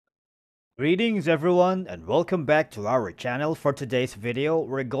Greetings everyone and welcome back to our channel. For today's video,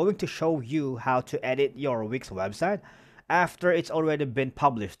 we're going to show you how to edit your Wix website after it's already been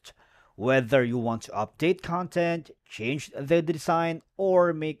published. Whether you want to update content, change the design,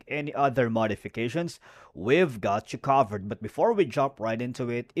 or make any other modifications, we've got you covered. But before we jump right into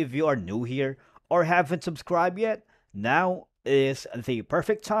it, if you are new here or haven't subscribed yet, now is the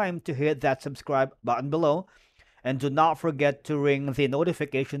perfect time to hit that subscribe button below, and do not forget to ring the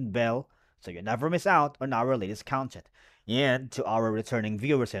notification bell so you never miss out on our latest content. And to our returning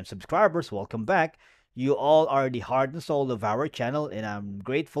viewers and subscribers, welcome back. You all are the heart and soul of our channel, and I'm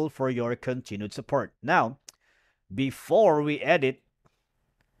grateful for your continued support. Now, before we edit,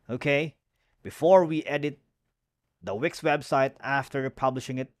 okay, before we edit the Wix website after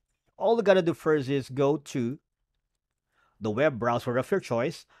publishing it, all you gotta do first is go to the web browser of your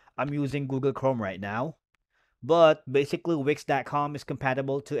choice. I'm using Google Chrome right now. But basically, Wix.com is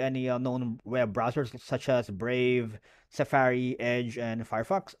compatible to any known web browsers such as Brave, Safari, Edge, and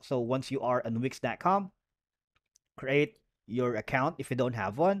Firefox. So once you are on Wix.com, create your account if you don't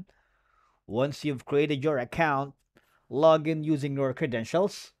have one. Once you've created your account, log in using your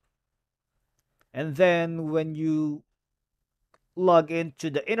credentials. And then when you log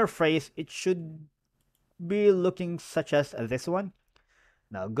into the interface, it should be looking such as this one.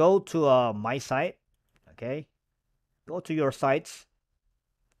 Now go to my site, okay? Go to your sites.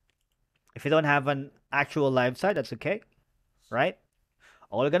 If you don't have an actual live site, that's okay, right?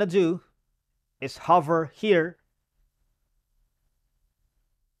 All you're gonna do is hover here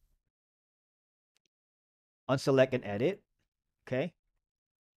on select and edit, okay?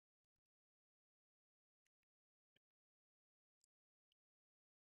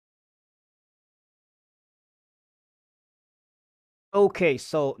 Okay,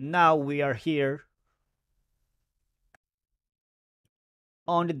 so now we are here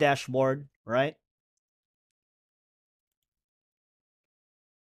on the dashboard, right?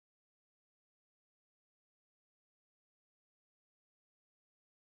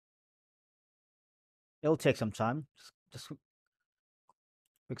 It'll take some time, just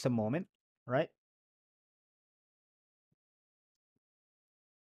take some moment, right?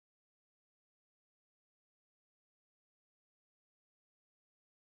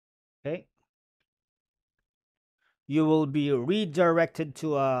 Okay, you will be redirected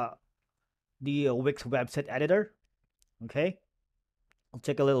to the Wix website editor, okay? It'll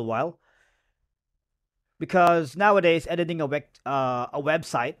take a little while because nowadays editing a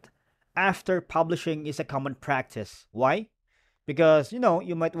website after publishing is a common practice. Why? Because you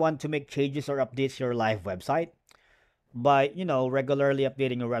might want to make changes or updates your live website. By regularly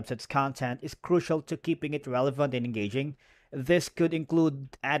updating your website's content is crucial to keeping it relevant and engaging. This could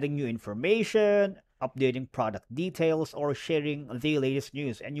include adding new information, updating product details, or sharing the latest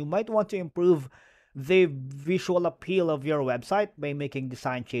news. And you might want to improve the visual appeal of your website by making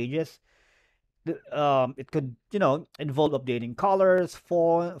design changes. It could involve updating colors,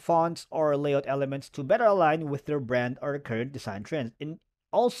 fonts, or layout elements to better align with your brand or current design trends. And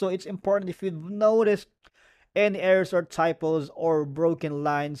also, it's important, if you've noticed any errors or typos or broken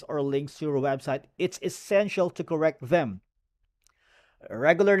lines or links to your website, it's essential to correct them.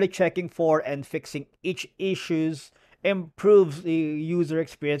 Regularly checking for and fixing each issues improves the user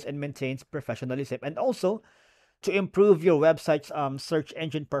experience and maintains professionalism. And also, to improve your website's search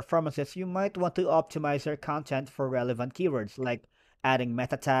engine performances, you might want to optimize your content for relevant keywords, like adding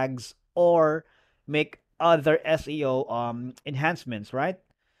meta tags or make other SEO enhancements, right?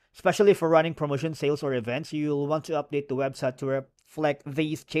 Especially for running promotion, sales, or events, you'll want to update the website to reflect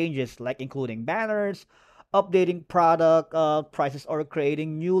these changes, like including banners, updating product prices, or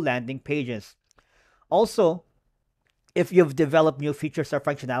creating new landing pages. Also, if you've developed new features or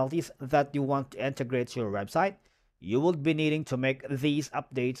functionalities that you want to integrate to your website, you will be needing to make these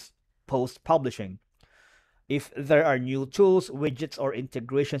updates post publishing. If there are new tools, widgets, or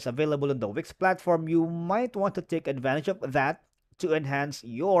integrations available on the Wix platform, you might want to take advantage of that to enhance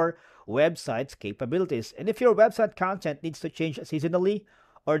your website's capabilities. And if your website content needs to change seasonally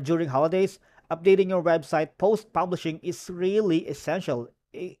or during holidays, updating your website post publishing is really essential.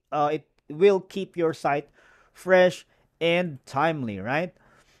 It will keep your site fresh and timely, right?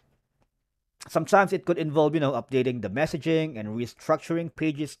 Sometimes it could involve, updating the messaging and restructuring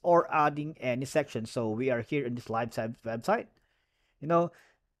pages or adding any section. So we are here in this live website. You know,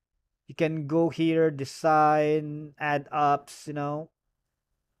 you can go here, design, add apps,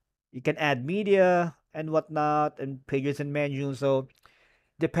 you can add media and whatnot, and pages and menus. So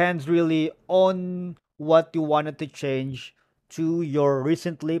depends really on what you wanted to change to your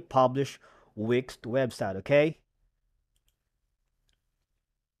recently published Wix website, okay?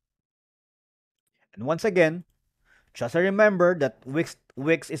 And once again, just remember that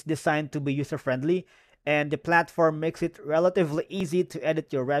Wix is designed to be user-friendly, and the platform makes it relatively easy to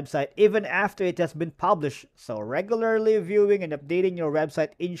edit your website even after it has been published. So regularly viewing and updating your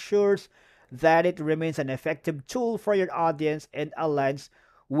website ensures that it remains an effective tool for your audience and aligns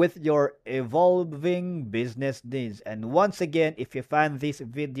with your evolving business needs. And once again, if you find this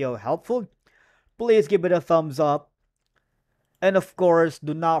video helpful, please give it a thumbs up. And of course,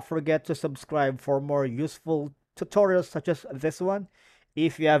 do not forget to subscribe for more useful tutorials such as this one.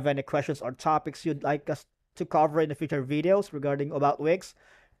 If you have any questions or topics you'd like us to cover in the future videos regarding about Wix,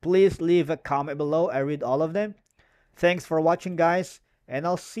 please leave a comment below. I read all of them. Thanks for watching, guys, and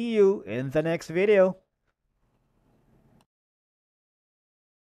I'll see you in the next video.